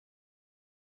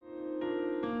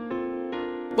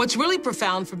What's really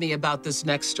profound for me about this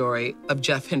next story of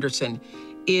Jeff Henderson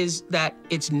is that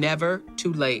it's never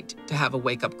too late to have a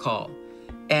wake-up call,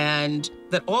 and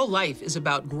that all life is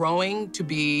about growing to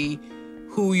be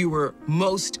who you were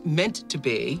most meant to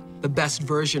be, the best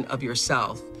version of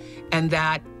yourself, and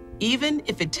that even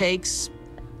if it takes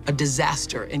a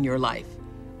disaster in your life,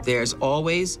 there's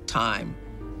always time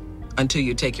until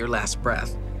you take your last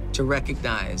breath to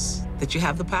recognize that you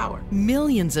have the power.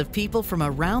 Millions of people from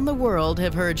around the world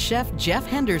have heard Chef Jeff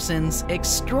Henderson's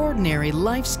extraordinary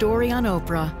life story on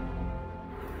Oprah.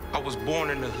 I was born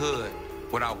in the hood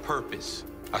without purpose.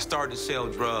 I started to sell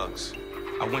drugs.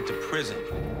 I went to prison.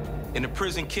 In the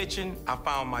prison kitchen, I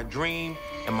found my dream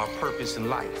and my purpose in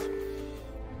life.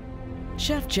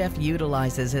 Chef Jeff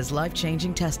utilizes his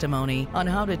life-changing testimony on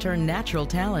how to turn natural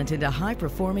talent into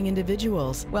high-performing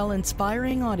individuals while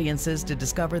inspiring audiences to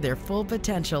discover their full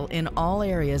potential in all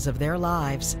areas of their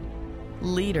lives.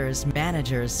 Leaders,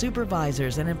 managers,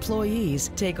 supervisors, and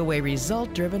employees take away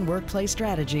result-driven workplace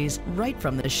strategies right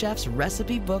from the chef's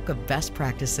recipe book of best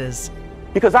practices.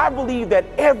 Because I believe that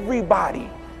everybody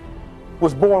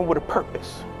was born with a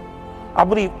purpose. I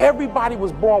believe everybody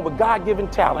was born with God-given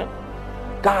talent,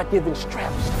 God-given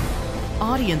strengths.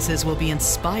 Audiences will be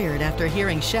inspired after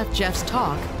hearing Chef Jeff's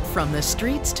talk, From the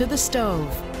Streets to the Stove,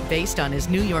 based on his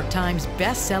New York Times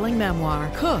best-selling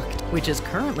memoir, Cooked, which is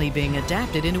currently being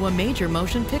adapted into a major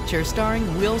motion picture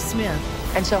starring Will Smith.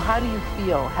 And so how do you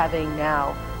feel having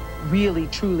now really,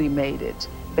 truly made it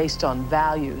based on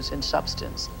values and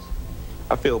substance?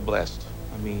 I feel blessed.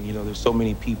 I mean, you know, there's so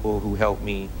many people who helped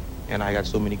me, and I got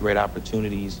so many great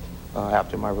opportunities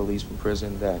after my release from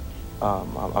prison that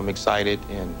I'm excited,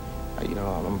 and you know,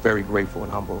 I'm very grateful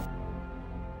and humble.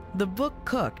 The book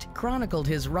Cooked chronicled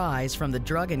his rise from the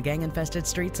drug and gang-infested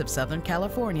streets of Southern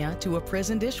California to a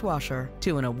prison dishwasher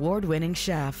to an award-winning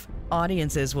chef.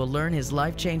 Audiences will learn his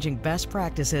life-changing best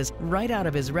practices right out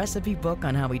of his recipe book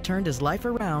on how he turned his life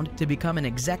around to become an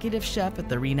executive chef at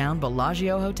the renowned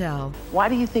Bellagio Hotel. Why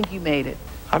do you think you made it?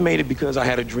 I made it because I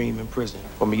had a dream in prison.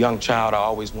 From a young child, I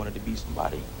always wanted to be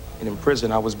somebody. And in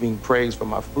prison, I was being praised for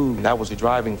my food. And that was a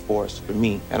driving force for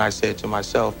me. And I said to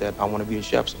myself that I want to be a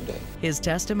chef someday. His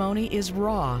testimony is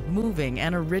raw, moving,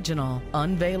 and original,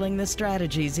 unveiling the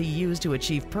strategies he used to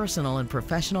achieve personal and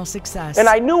professional success. And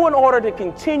I knew in order to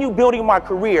continue building my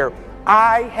career,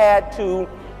 I had to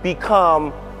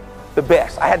become the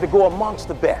best. I had to go amongst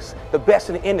the best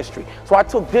in the industry. So I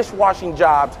took dishwashing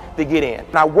jobs to get in.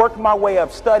 And I worked my way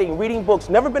up studying, reading books,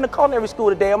 never been to culinary school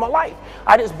a day of my life.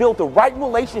 I just built the right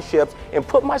relationships and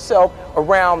put myself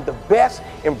around the best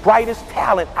and brightest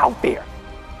talent out there.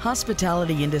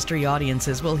 Hospitality industry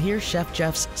audiences will hear Chef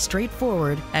Jeff's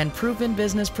straightforward and proven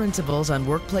business principles on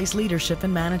workplace leadership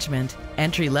and management.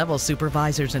 Entry-level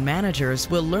supervisors and managers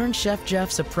will learn Chef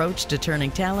Jeff's approach to turning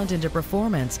talent into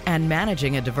performance and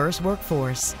managing a diverse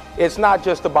workforce. It's not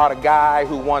just about a guy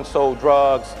who once sold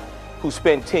drugs, who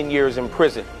spent 10 years in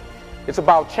prison. It's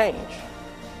about change.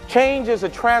 Change is a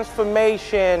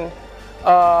transformation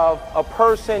of a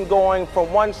person going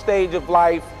from one stage of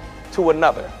life to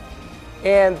another.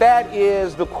 And that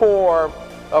is the core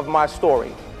of my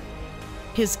story.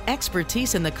 His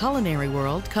expertise in the culinary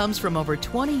world comes from over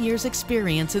 20 years'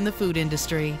 experience in the food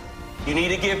industry. You need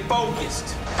to get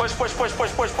focused. Push, push, push,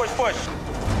 push, push, push, push.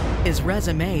 His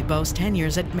resume boasts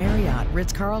tenures at Marriott,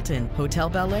 Ritz-Carlton, Hotel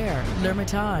Bel Air,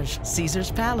 L'Hermitage,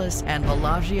 Caesars Palace, and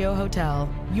Bellagio Hotel.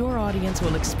 Your audience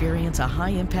will experience a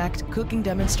high-impact cooking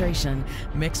demonstration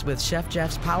mixed with Chef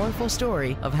Jeff's powerful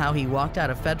story of how he walked out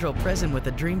of federal prison with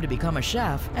a dream to become a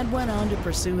chef and went on to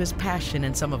pursue his passion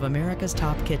in some of America's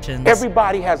top kitchens.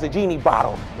 Everybody has a genie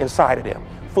bottle inside of them,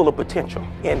 full of potential.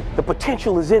 And the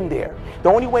potential is in there. The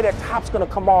only way that top's gonna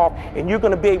come off and you're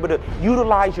gonna be able to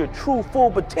utilize your true full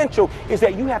potential is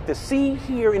that you have to see,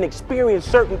 hear, and experience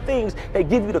certain things that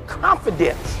give you the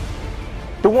confidence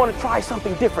to want to try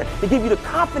something different. They give you the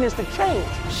confidence to change.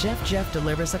 Chef Jeff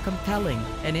delivers a compelling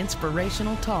and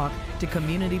inspirational talk to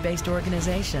community-based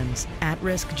organizations,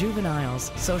 at-risk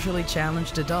juveniles, socially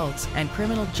challenged adults, and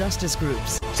criminal justice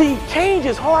groups. See, change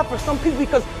is hard for some people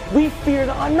because we fear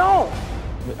the unknown.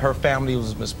 Her family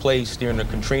was misplaced during the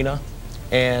Katrina,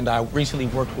 and I recently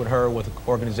worked with her with an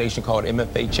organization called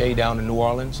MFHA down in New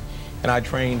Orleans, and I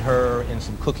trained her in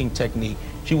some cooking technique.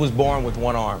 She was born with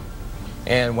one arm,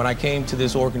 and when I came to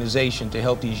this organization to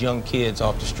help these young kids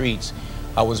off the streets,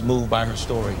 I was moved by her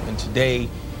story, and today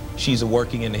she's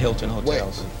working in the Hilton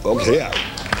hotels. Okay.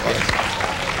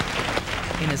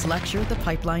 In his lecture, The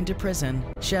Pipeline to Prison,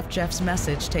 Chef Jeff's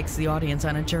message takes the audience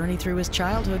on a journey through his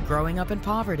childhood growing up in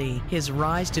poverty, his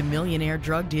rise to millionaire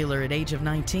drug dealer at age of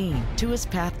 19, to his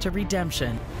path to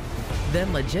redemption,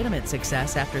 then legitimate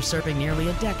success after serving nearly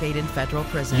a decade in federal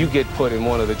prison. You get put in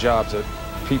one of the jobs that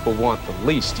people want the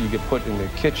least. You get put in the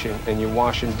kitchen and you're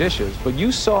washing dishes, but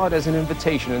you saw it as an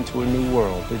invitation into a new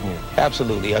world, didn't you?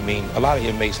 Absolutely. I mean, a lot of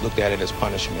inmates looked at it as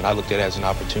punishment. I looked at it as an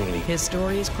opportunity. His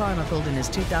story is chronicled in his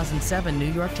 2007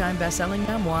 New York Times bestselling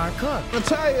memoir, Cook. I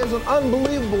tell you, it's an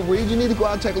unbelievable read. You need to go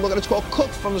out and take a look at it. It's called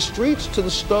Cook: From the Streets to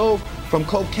the Stove, From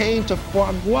Cocaine to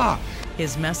Foie Gras.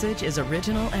 His message is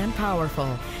original and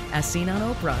powerful, as seen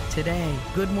on Oprah, Today,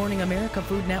 Good Morning America,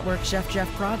 Food Network, Chef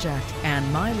Jeff Project, and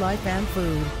My Life and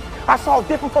Food. I saw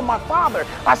different from my father.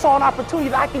 I saw an opportunity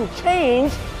that I can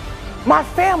change my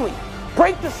family,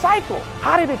 break the cycle.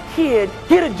 How did a kid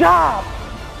get a job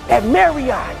at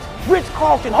Marriott,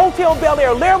 Ritz-Carlton, Hotel Bel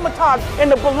Air, L'Hermitage,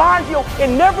 and the Bellagio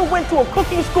and never went to a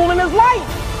cooking school in his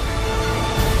life?